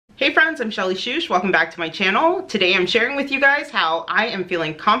friends, I'm Shelly Shoosh. Welcome back to my channel. Today I'm sharing with you guys how I am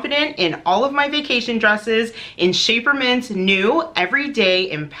feeling confident in all of my vacation dresses in Shapermint's new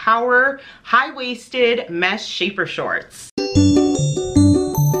Everyday Empower high-waisted mesh shaper shorts.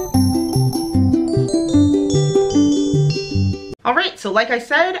 Alright, so like I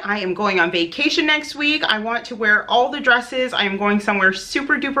said, I am going on vacation next week. I want to wear all the dresses. I am going somewhere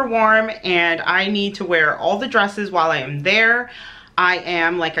super duper warm and I need to wear all the dresses while I am there. I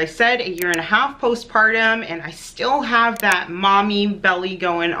am, like I said, a year and a half postpartum and I still have that mommy belly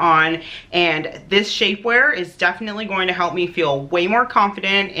going on, and this shapewear is definitely going to help me feel way more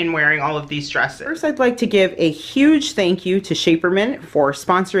confident in wearing all of these dresses. First, I'd like to give a huge thank you to Shapermint for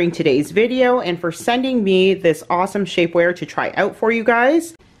sponsoring today's video and for sending me this awesome shapewear to try out for you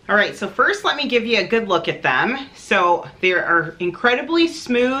guys. Alright, so first let me give you a good look at them. So they are incredibly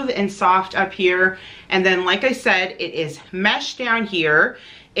smooth and soft up here, and then like I said, it is mesh down here.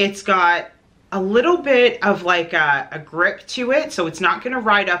 It's got a little bit of like a grip to it, so it's not going to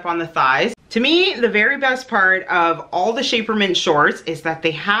ride up on the thighs. To me, the very best part of all the Shapermint shorts is that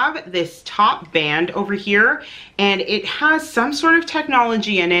they have this top band over here and it has some sort of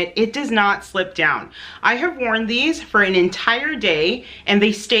technology in it. It does not slip down. I have worn these for an entire day and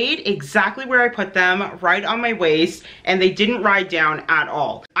they stayed exactly where I put them, right on my waist, and they didn't ride down at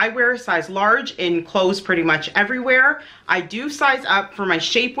all. I wear a size large in clothes pretty much everywhere. I do size up for my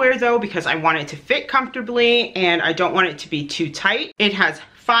shapewear though because I want it to fit comfortably and I don't want it to be too tight. It has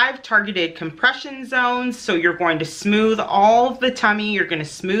 5 targeted compression zones, so you're going to smooth all of the tummy, you're going to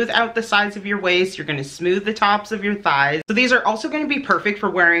smooth out the sides of your waist, you're going to smooth the tops of your thighs. So these are also going to be perfect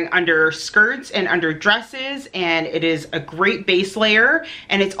for wearing under skirts and under dresses, and it is a great base layer,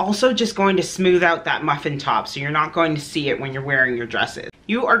 and it's also just going to smooth out that muffin top, so you're not going to see it when you're wearing your dresses.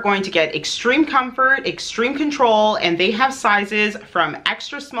 You are going to get extreme comfort, extreme control, and they have sizes from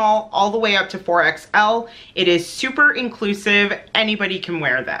extra small all the way up to 4XL. It is super inclusive. Anybody can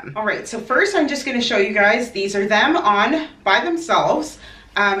wear them. All right, so first I'm just going to show you guys, these are them on by themselves.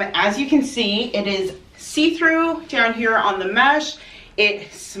 As you can see, it is see-through down here on the mesh.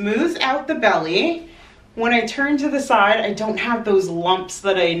 It smooths out the belly. When I turn to the side, I don't have those lumps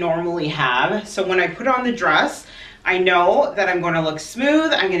that I normally have. So when I put on the dress, I know that I'm going to look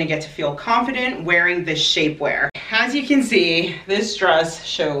smooth. I'm going to get to feel confident wearing this shapewear. As you can see, this dress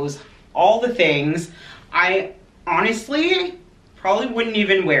shows all the things. I honestly probably wouldn't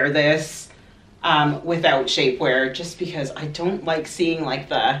even wear this without shapewear, just because I don't like seeing like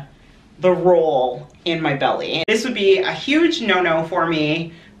the roll in my belly. This would be a huge no-no for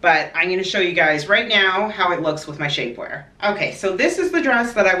me, but I'm going to show you guys right now how it looks with my shapewear. Okay, so this is the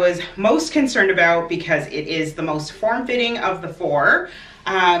dress that I was most concerned about because it is the most form-fitting of the 4.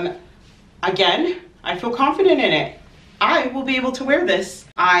 Again, I feel confident in it. I will be able to wear this.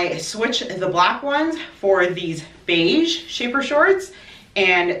 I switched the black ones for these beige shaper shorts,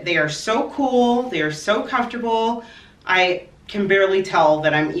 and they are so cool. They are so comfortable. I can barely tell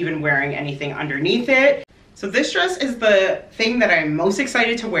that I'm even wearing anything underneath it. So this dress is the thing that I'm most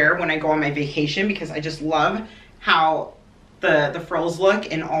excited to wear when I go on my vacation because I just love how the frills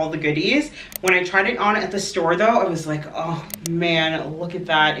look and all the goodies. When I tried it on at the store though, I was like, oh man, look at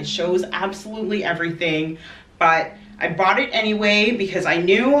that. It shows absolutely everything. But I bought it anyway because I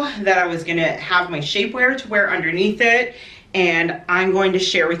knew that I was gonna have my shapewear to wear underneath it, and I'm going to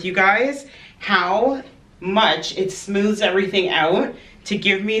share with you guys how much it smooths everything out to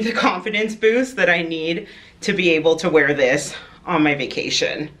give me the confidence boost that I need to be able to wear this on my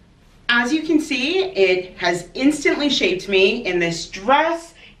vacation. As you can see, it has instantly shaped me in this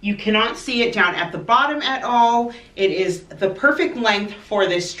dress. You cannot see it down at the bottom at all. It is the perfect length for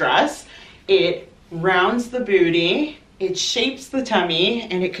this dress. It rounds the booty, it shapes the tummy,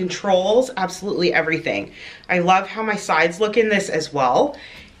 and it controls absolutely everything. I love how my sides look in this as well,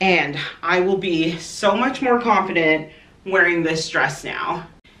 and I will be so much more confident wearing this dress now.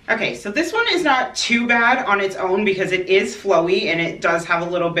 Okay, so this one is not too bad on its own because it is flowy and it does have a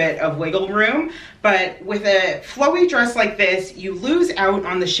little bit of wiggle room, but with a flowy dress like this, you lose out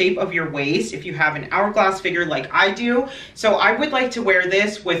on the shape of your waist if you have an hourglass figure like I do. So I would like to wear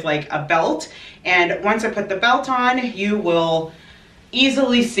this with like a belt, and once I put the belt on, you will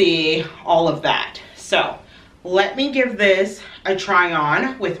easily see all of that. So let me give this a try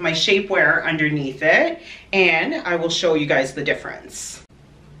on with my shapewear underneath it, and I will show you guys the difference.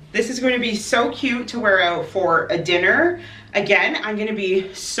 This is going to be so cute to wear out for a dinner. Again, I'm going to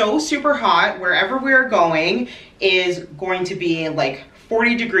be so super hot. Wherever we're going is going to be like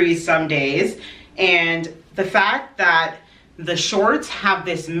 40 degrees some days. And the fact that the shorts have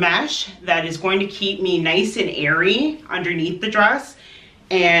this mesh that is going to keep me nice and airy underneath the dress,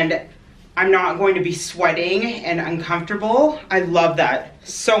 and I'm not going to be sweating and uncomfortable. I love that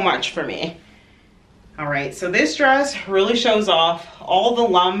so much for me. All right, so this dress really shows off all the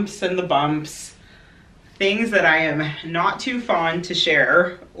lumps and the bumps, things that I am not too fond to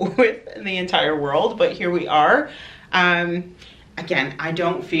share with the entire world, but here we are. Again, I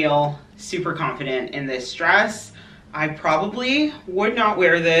don't feel super confident in this dress. I probably would not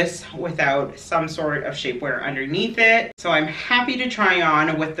wear this without some sort of shapewear underneath it. So I'm happy to try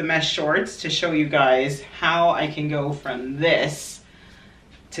on with the mesh shorts to show you guys how I can go from this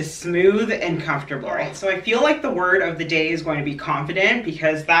to smooth and comfortable. All right, so I feel like the word of the day is going to be confident,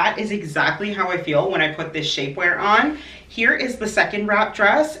 because that is exactly how I feel when I put this shapewear on. Here is the second wrap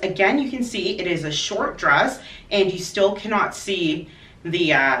dress. Again, you can see it is a short dress and you still cannot see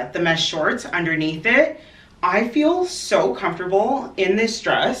the mesh shorts underneath it. I feel so comfortable in this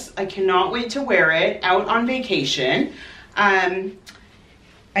dress. I cannot wait to wear it out on vacation.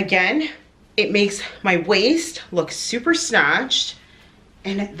 Again, it makes my waist look super snatched.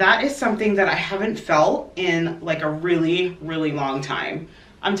 And that is something that I haven't felt in like a really, really long time.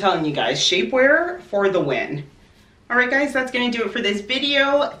 I'm telling you guys, shapewear for the win. All right, guys, that's gonna do it for this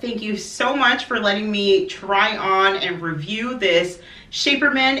video. Thank you so much for letting me try on and review this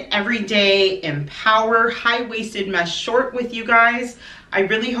Shapermint Everyday Empower high-waisted mesh short with you guys. I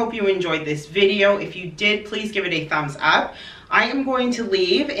really hope you enjoyed this video. If you did, please give it a thumbs up. I am going to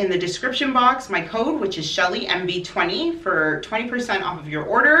leave in the description box my code, which is ShellyMB20 for 20% off of your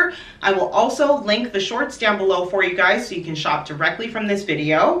order. I will also link the shorts down below for you guys so you can shop directly from this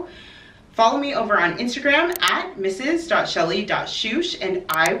video. Follow me over on Instagram at mrs.shelly.shoosh, and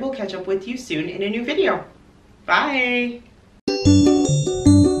I will catch up with you soon in a new video. Bye.